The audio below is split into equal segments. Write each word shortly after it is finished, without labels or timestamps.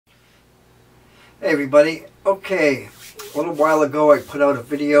Hey everybody, okay, a little while ago I put out a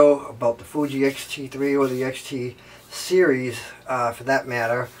video about the Fuji X-T3 or the X-T series for that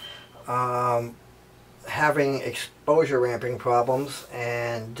matter, having exposure ramping problems,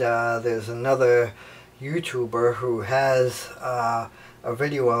 and there's another YouTuber who has a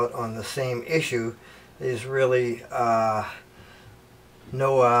video out on the same issue. There's really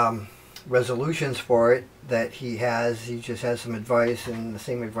no resolutions for it that he has. He just has some advice, and the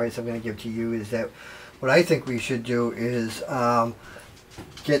same advice I'm going to give to you is that what I think we should do is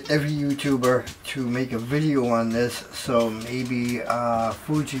get every YouTuber to make a video on this, so maybe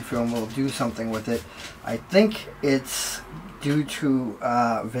Fujifilm will do something with it. I think it's due to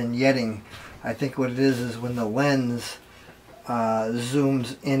vignetting. I think what it is when the lens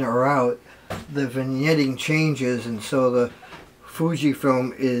zooms in or out, the vignetting changes, and so the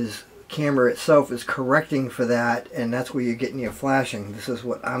Fujifilm camera itself is correcting for that, and that's where you're getting your flashing. This is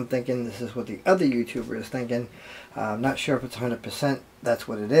what I'm thinking. This is what the other YouTuber is thinking. I'm not sure if it's 100% that's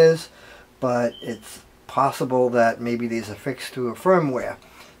what it is, but it's possible that maybe there's a fix to a firmware.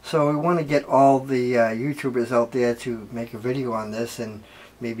 So we want to get all the YouTubers out there to make a video on this, and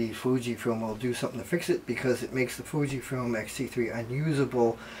maybe Fujifilm will do something to fix it, because it makes the Fujifilm X-T3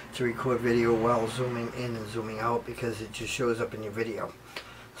 unusable to record video while zooming in and zooming out, because it just shows up in your video.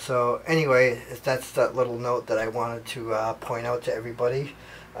 So anyway, that's that little note that I wanted to point out to everybody.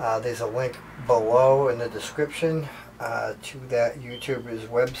 There's a link below in the description to that YouTuber's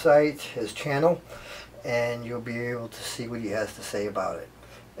website, his channel, and you'll be able to see what he has to say about it.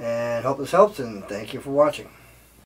 And hope this helps, and thank you for watching.